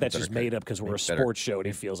buying it. I think that's just made up because we're a sports show and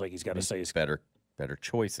he feels like he's got to say his better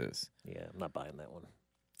choices. Yeah, I'm not buying that one.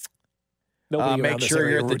 Nobody make sure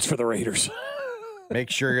you're roots for the Raiders. Make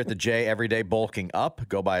sure you're at the J every day bulking up.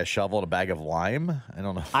 Go buy a shovel and a bag of lime. I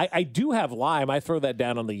don't know. I do have lime. I throw that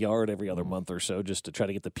down on the yard every other month or so just to try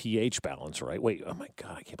to get the pH balance right. Wait, oh my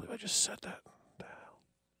God, I can't believe I just said that.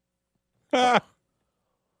 I've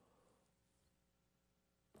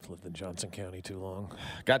lived in Johnson County too long.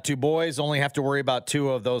 Got 2 boys. Only have to worry about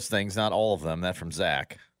 2 of those things, not all of them. That from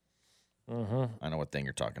Zach. Mm-hmm. I know what thing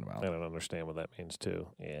you're talking about. I don't understand what that means too.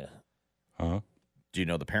 Yeah. Huh? Do you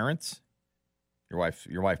know the parents? Your wife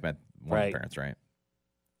met one of the parents, right?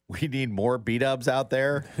 We need more B-dubs out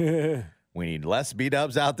there. We need less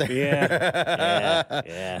B-dubs out there.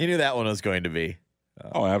 Yeah. You knew that one was going to be.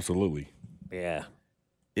 Oh, absolutely. Yeah.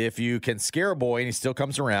 If you can scare a boy and he still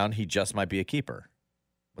comes around, he just might be a keeper.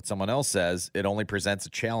 But someone else says it only presents a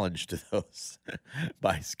challenge to those.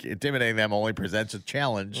 By intimidating them only presents a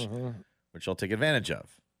challenge, which they'll take advantage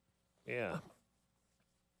of. Yeah.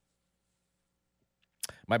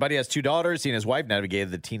 My buddy has 2 daughters. He and his wife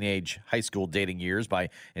navigated the teenage high school dating years by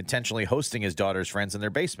intentionally hosting his daughter's friends in their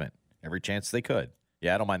basement every chance they could.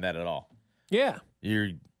 Yeah, I don't mind that at all. Yeah.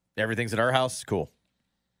 Everything's at our house. Cool.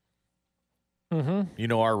 Mm-hmm. You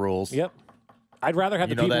know our rules. Yep. I'd rather have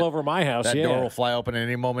the people over my house. That door will fly open at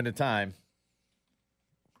any moment in time.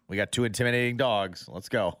 We got 2 intimidating dogs. Let's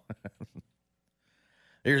go.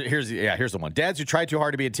 Here's the one. Dads who try too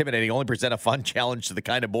hard to be intimidating only present a fun challenge to the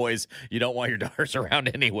kind of boys you don't want your daughters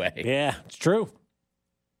around anyway. Yeah, it's true.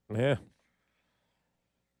 Yeah.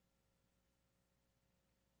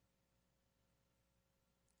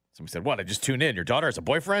 Somebody said, "What? I just tuned in. Your daughter has a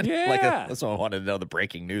boyfriend?" Yeah. That's what I wanted to know. The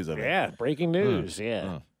breaking news of it. Yeah, breaking news.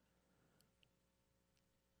 Yeah.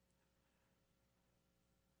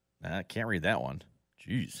 Nah, I can't read that one.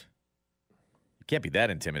 Jeez, you can't be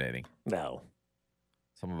that intimidating. No.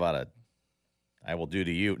 Something about I will do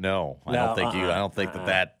to you. No, I don't think you. I don't think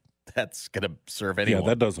that's gonna serve anyone. Yeah,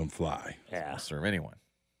 that doesn't fly. Yeah, serve anyone.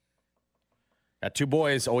 Got 2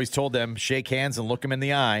 boys. Always told them shake hands and look them in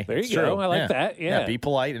the eye. There you go. I like that. Yeah. Be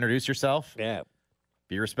polite. Introduce yourself. Yeah.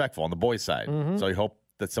 Be respectful on the boys' side. So you hope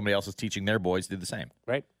that somebody else is teaching their boys to do the same.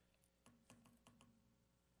 Right.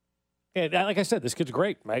 Yeah, like I said, this kid's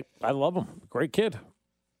great. I love him. Great kid.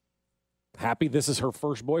 Happy this is her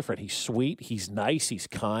first boyfriend. He's sweet. He's nice. He's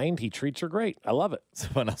kind. He treats her great. I love it.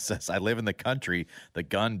 Someone else says, I live in the country. The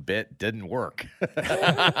gun bit didn't work.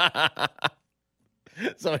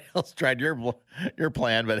 Somebody else tried your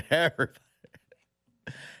plan, but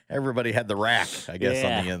everybody had the rack, I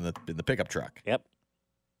guess, in the pickup truck. Yep.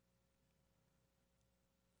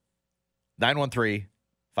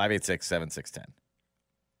 913-586-7610.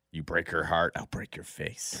 You break her heart, I'll break your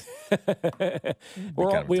face.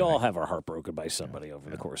 We all have our heart broken by somebody over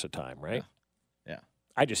the course of time, right? Yeah.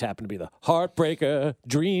 I just happen to be the heartbreaker,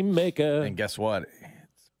 dream maker. And guess what?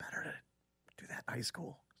 It's better to do that in high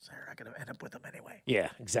school. So you're not going to end up with them anyway. Yeah,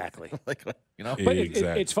 exactly. But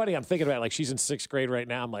it's funny. I'm thinking about like she's in 6th grade right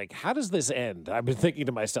now. I'm like, how does this end? I've been thinking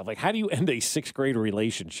to myself, like, how do you end a 6th grade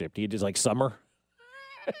relationship? Do you just like summer?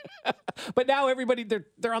 But now everybody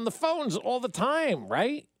they're on the phones all the time,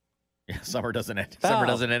 right? Yeah, summer doesn't end. Summer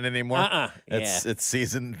doesn't end anymore. It's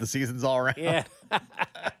season. The season's all around. Yeah.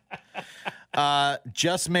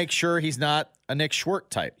 Just make sure he's not a Nick Schwartz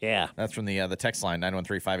type. Yeah. That's from the text line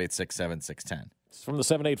 913-586-7610. It's from the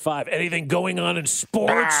 785. Anything going on in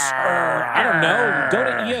sports? I don't know. Go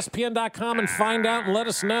to ESPN.com and find out and let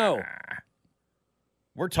us know.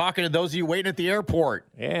 We're talking to those of you waiting at the airport.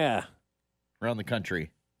 Yeah. Around the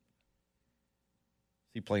country.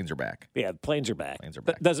 See, planes are back. Yeah, planes are back.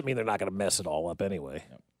 That doesn't mean they're not going to mess it all up anyway.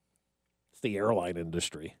 Yep. It's the airline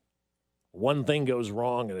industry. One thing goes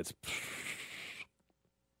wrong and it's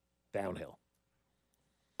downhill.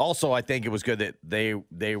 Also, I think it was good that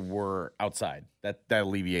they were outside. That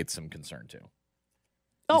alleviates some concern too.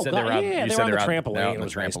 Oh, God, they're on the trampoline. They're on the It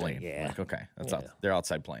was nice trampoline. to- yeah. Like, okay, that's Yeah. they're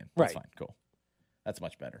outside playing. That's Right. fine. Cool. That's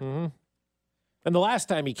much better. Mm-hmm. And the last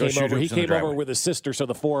time he Go came shoot over, he hoops in the came over driveway. with his sister, so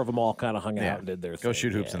the 4 of them all kind of hung Yeah. out and did their thing. Go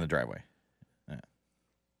shoot hoops Yeah. in the driveway. Yeah.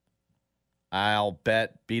 I'll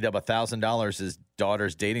bet beat up $1,000 his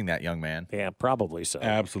daughter's dating that young man. Yeah, probably so.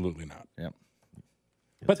 Absolutely not. Yep.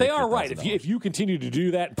 But they are right. If you continue to do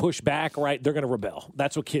that and push back, right, they're going to rebel.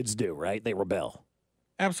 That's what kids do, right? They rebel.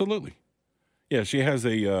 Absolutely. Yeah, she has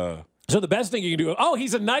a So the best thing you can do, oh,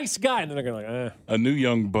 he's a nice guy, and then they're going to like, a new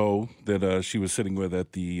young beau that she was sitting with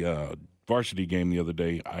at the varsity game the other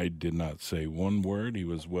day. I did not say one word.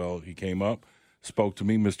 He came up, spoke to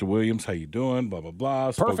me, Mr. Williams, how you doing, blah, blah,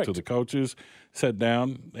 blah. Spoke Perfect. to the coaches, sat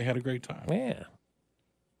down. They had a great time. Yeah.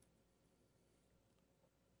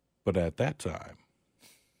 But at that time,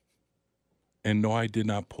 and no, I did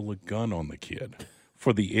not pull a gun on the kid.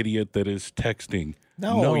 for the idiot that is texting.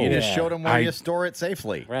 No, you just showed them where you store it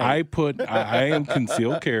safely. I am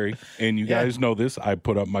concealed carry, and you guys know this. I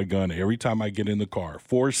put up my gun every time I get in the car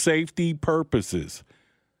for safety purposes.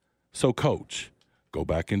 So, Coach, go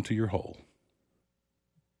back into your hole.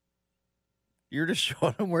 You're just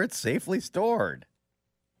showing them where it's safely stored.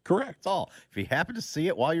 Correct. That's all. If you happen to see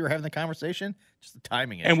it while you were having the conversation, just a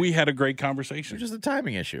timing issue. And we had a great conversation. It's just a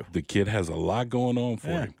timing issue. The kid has a lot going on for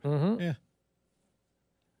him. Mm-hmm. Yeah.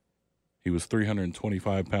 He was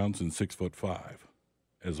 325 pounds and 6'5"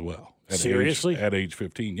 as well. Seriously? At age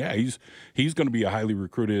 15. Yeah, he's going to be a highly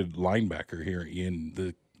recruited linebacker here in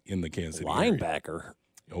the Kansas City area. Linebacker?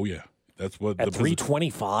 Oh, yeah. That's what At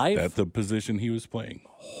 325? That's the position he was playing.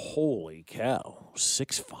 Holy cow.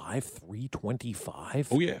 6'5", 325?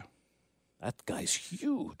 Oh, yeah. That guy's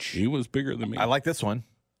huge. He was bigger than me. I like this one.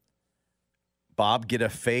 Bob, get a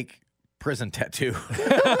fake prison tattoo.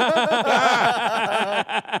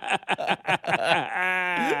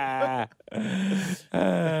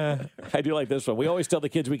 I do like this one. We always tell the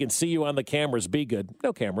kids we can see you on the cameras. Be good.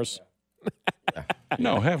 No cameras.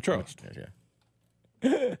 No, have trust.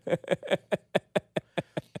 We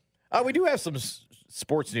do have some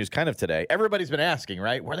sports news kind of today. Everybody's been asking,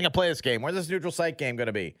 right? Where are they going to play this game? Where's this neutral site game going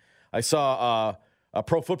to be? I saw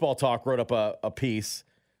Pro Football Talk wrote up a piece,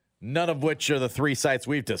 none of which are the three sites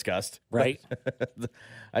we've discussed. Right.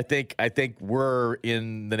 I think we're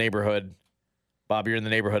in the neighborhood. Bob, you're in the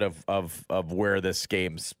neighborhood of where this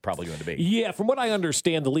game's probably going to be. Yeah, from what I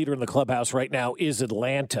understand, the leader in the clubhouse right now is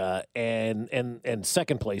Atlanta, and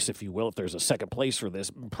second place, if you will, if there's a second place for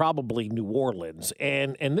this, probably New Orleans.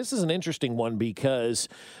 And this is an interesting one because,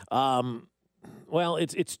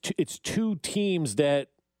 it's two teams that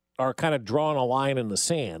are kind of drawing a line in the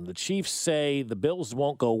sand. The Chiefs say the Bills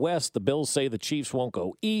won't go west. The Bills say the Chiefs won't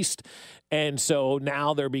go east. And so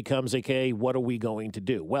now there becomes, okay, what are we going to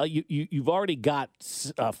do? Well, you've already got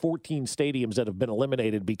 14 stadiums that have been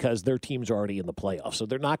eliminated because their teams are already in the playoffs. So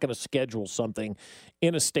they're not going to schedule something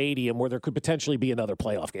in a stadium where there could potentially be another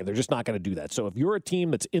playoff game. They're just not going to do that. So if you're a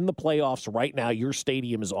team that's in the playoffs right now, your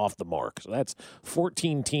stadium is off the mark. So that's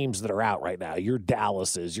 14 teams that are out right now. Your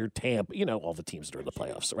Dallases, your Tampa, all the teams that are in the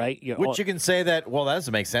playoffs, right? Which you can say that, well, that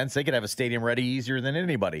doesn't make sense. They could have a stadium ready easier than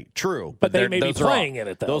anybody. True. But they may be playing in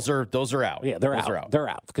it, though. Those are out. Yeah, they're out. They're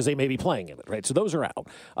out because they may be playing in it, right? So those are out.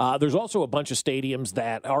 There's also a bunch of stadiums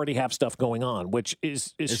that already have stuff going on, which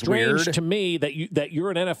is strange weird to me that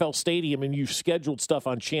you're an NFL stadium and you've scheduled stuff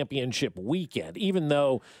on championship weekend, even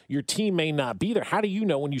though your team may not be there. How do you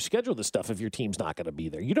know when you schedule this stuff if your team's not going to be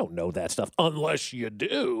there? You don't know that stuff unless you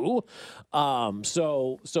do.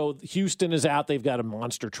 So Houston is out. They've got a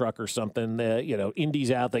monster truck or something.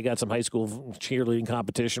 Indy's out. They got some high school cheerleading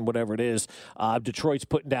competition, whatever it is. Detroit's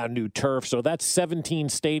putting down new turf. So that's 17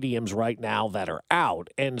 stadiums right now that are out.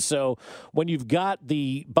 And so when you've got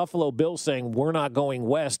the Buffalo Bills saying we're not going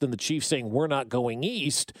west and the Chiefs saying we're not going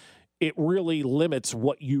east, it really limits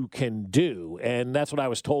what you can do. And that's what I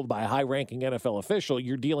was told by a high-ranking NFL official.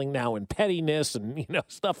 You're dealing now in pettiness and,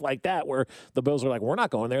 stuff like that where the Bills are like, we're not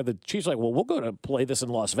going there. The Chiefs are like, well, we'll go to play this in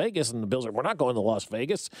Las Vegas. And the Bills are like, we're not going to Las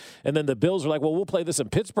Vegas. And then the Bills are like, well, we'll play this in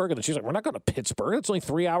Pittsburgh. And the Chiefs are like, we're not going to Pittsburgh. It's only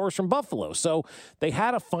 3 hours from Buffalo. So they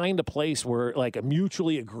had to find a place where, like, a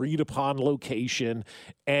mutually agreed-upon location,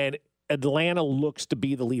 and Atlanta looks to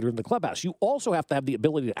be the leader in the clubhouse. You also have to have the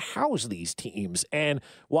ability to house these teams. And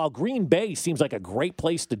while Green Bay seems like a great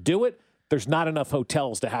place to do it, there's not enough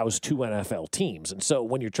hotels to house two NFL teams. And so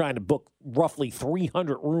when you're trying to book roughly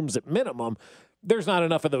 300 rooms at minimum, there's not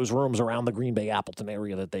enough of those rooms around the Green Bay Appleton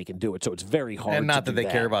area that they can do it. So it's very hard. And not to that do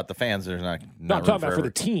they care about the fans. There's not. No, I'm talking about for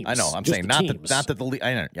the teams. I know. I'm saying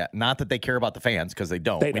not that they care about the fans because they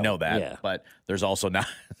don't. We know that. Yeah. But there's also not.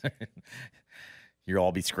 You'll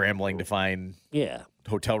all be scrambling to find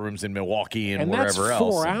hotel rooms in Milwaukee and wherever else.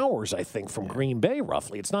 else. 4 hours, I think, from Green Bay,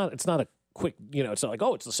 roughly. It's not a quick, it's not like,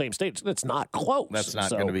 oh, it's the same state. It's not close. That's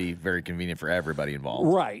not going to be very convenient for everybody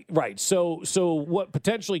involved. Right. So what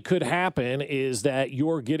potentially could happen is that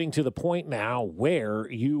you're getting to the point now where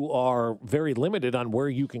you are very limited on where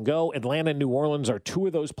you can go. Atlanta and New Orleans are two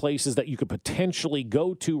of those places that you could potentially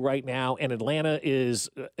go to right now, and Atlanta is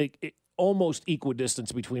almost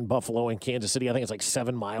equidistance between Buffalo and Kansas City. I think it's like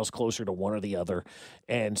 7 miles closer to one or the other.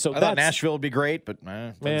 And so I thought Nashville would be great, but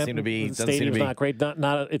doesn't seem to be. The stadium's not great.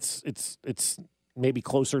 It's maybe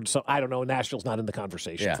closer to some. I don't know. Nashville's not in the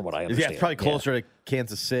conversation from what I understand. Yeah, it's probably closer to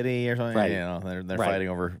Kansas City or something. Right. They're fighting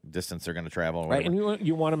over distance they're going to travel. Right, and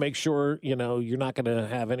you want to make sure you're not going to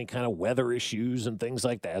have any kind of weather issues and things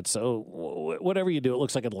like that. So whatever you do, it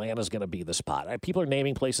looks like Atlanta's going to be the spot. People are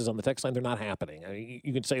naming places on the text line. They're not happening.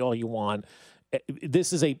 You can say all you want.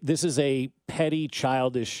 This is a petty,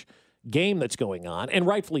 childish game that's going on, and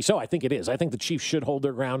rightfully so. I think it is. I think the Chiefs should hold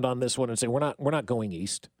their ground on this one and say we're not going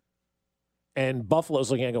east. And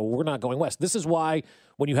Buffalo's looking at go, we're not going west. This is why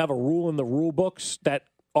when you have a rule in the rule books that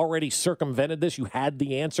already circumvented this, you had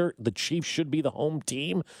the answer. The Chiefs should be the home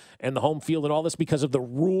team and the home field and all this because of the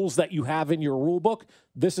rules that you have in your rule book.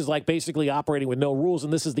 This is like basically operating with no rules,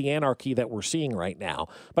 and this is the anarchy that we're seeing right now.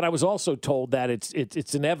 But I was also told that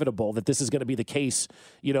it's inevitable that this is going to be the case,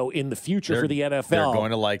 in the future for the NFL. They're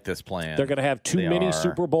going to like this plan. They're going to have two mini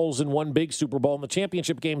Super Bowls and one big Super Bowl, and the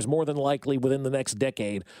championship games more than likely within the next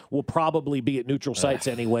decade will probably be at neutral sites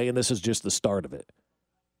anyway, and this is just the start of it.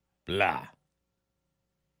 Blah.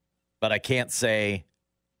 But I can't say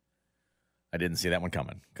I didn't see that one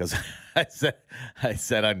coming because I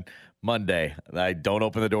said on Monday I don't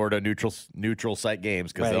open the door to neutral site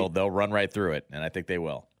games because they'll run right through it, and I think they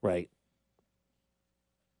will. Right.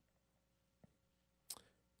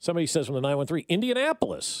 Somebody says from the 913,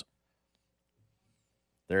 Indianapolis.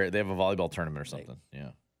 They have a volleyball tournament or something. Right.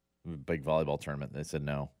 Yeah, big volleyball tournament. They said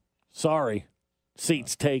no. Sorry,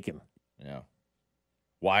 seats taken. Yeah.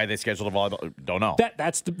 Why they scheduled a volleyball? Don't know.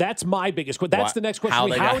 That's my biggest question. That's the next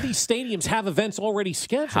question. How these stadiums have events already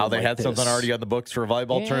scheduled? How they had something already on the books for a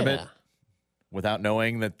volleyball tournament without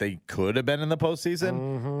knowing that they could have been in the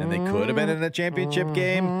postseason and they could have been in a championship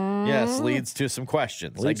game? Yes, leads to some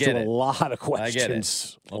questions. Leads I get to it. A lot of questions. I get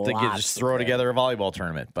it. I don't think you just throw together a volleyball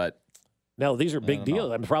tournament, but no, these are big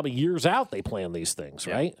deals. I mean, probably years out they plan these things,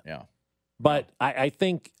 right? Yeah. But I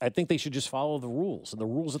think they should just follow the rules. And the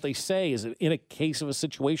rules that they say is in a case of a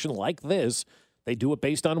situation like this, they do it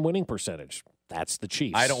based on winning percentage. That's the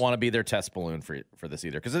Chiefs. I don't want to be their test balloon for this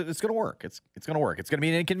either because it's going to work. It's going to work. It's going to be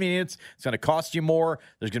an inconvenience. It's going to cost you more.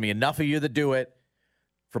 There's going to be enough of you that do it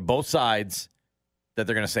from both sides that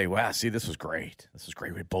they're going to say, "Wow, see, this was great. This was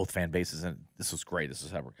great with both fan bases, and this was great. This is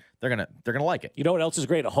how they're going to like it." You know what else is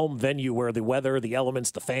great? A home venue where the weather, the elements,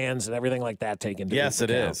 the fans, and everything like that take into account. Yes, it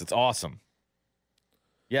is. It's awesome.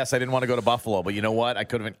 Yes, I didn't want to go to Buffalo, but you know what? I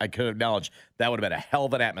could have acknowledged that would have been a hell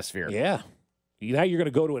of an atmosphere. Yeah. Now you're going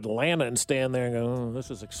to go to Atlanta and stand there and go, "Oh, this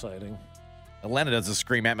is exciting." Atlanta doesn't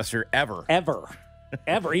scream atmosphere ever. Ever.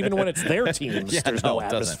 Even when it's their teams, there's no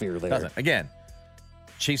atmosphere there. Doesn't. Again,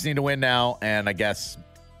 Chiefs need to win now, and I guess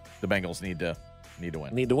the Bengals need to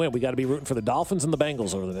win. Need to win. We got to be rooting for the Dolphins and the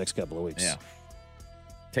Bengals over the next couple of weeks. Yeah.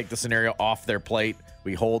 Take the scenario off their plate.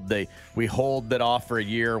 We hold that off for a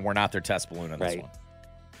year, and we're not their test balloon on this one.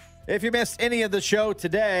 If you missed any of the show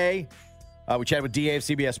today, we chatted with DA of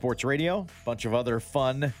CBS Sports Radio. A bunch of other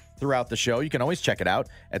fun throughout the show. You can always check it out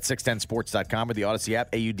at 610sports.com or the Odyssey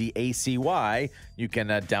app, AUDACY. You can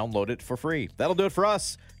download it for free. That'll do it for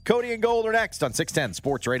us. Cody and Gold are next on 610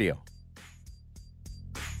 Sports Radio.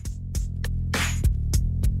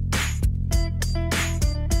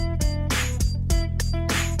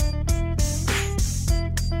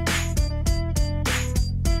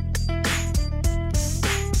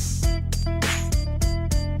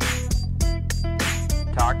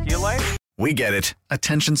 We get it.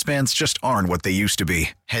 Attention spans just aren't what they used to be.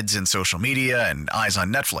 Heads in social media and eyes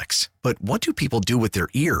on Netflix. But what do people do with their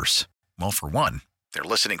ears? Well, for one, they're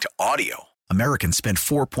listening to audio. Americans spend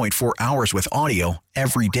 4.4 hours with audio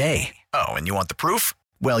every day. Oh, and you want the proof?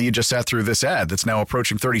 Well, you just sat through this ad that's now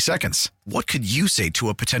approaching 30 seconds. What could you say to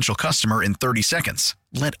a potential customer in 30 seconds?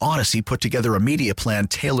 Let Odyssey put together a media plan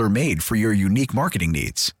tailor-made for your unique marketing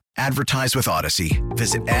needs. Advertise with Odyssey.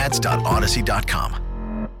 Visit ads.odyssey.com.